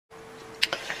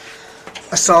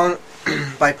A song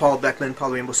by Paul Beckman,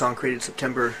 Palu Rainbow song, created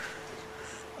September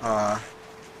 15th,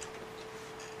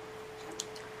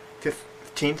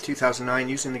 2009,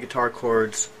 using the guitar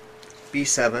chords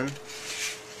B7,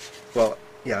 well,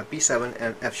 yeah, B7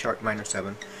 and F sharp minor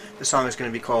 7. The song is going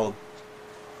to be called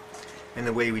 "In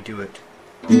the Way We Do It."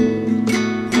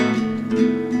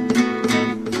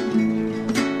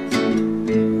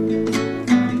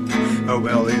 Oh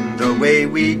well, in the way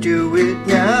we do it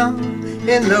now,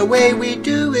 in the way we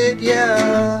do it,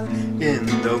 yeah, in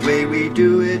the way we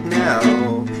do it now,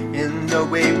 in the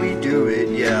way we do it,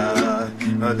 yeah.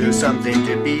 There's something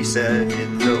to be said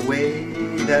in the way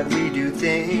that we do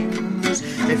things.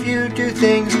 If you do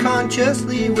things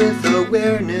consciously with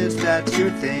awareness, that's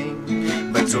your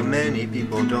thing. But so many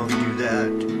people don't do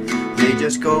that. They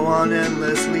just go on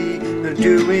endlessly,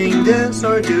 doing this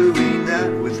or doing that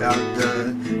without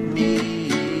the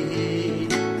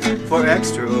need for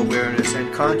extra awareness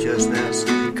and consciousness,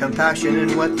 compassion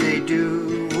in what they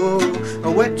do.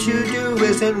 Oh, what you do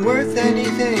isn't worth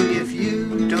anything if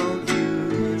you don't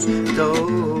use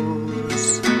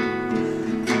those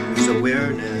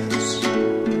awareness.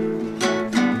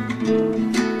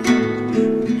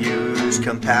 Use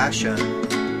compassion.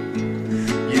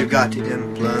 You got to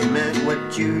implement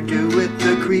what you do with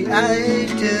the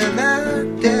creative,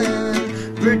 active,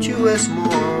 virtuous,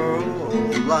 moral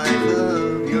life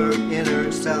of your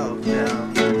inner self now.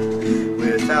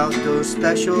 Without those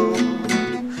special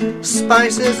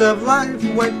spices of life,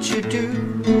 what you do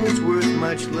is worth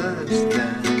much less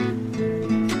than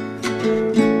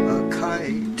a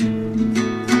kite.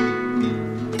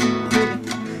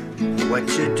 What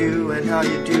you do and how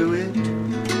you do it,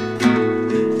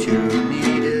 two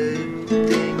needed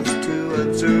things to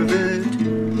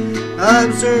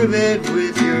observe it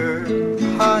with your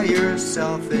higher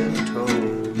self in tow.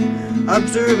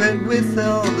 Observe it with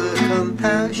all the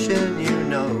compassion you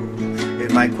know.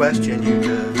 It might question you,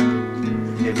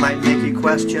 it might make you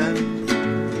question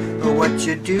what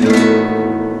you do.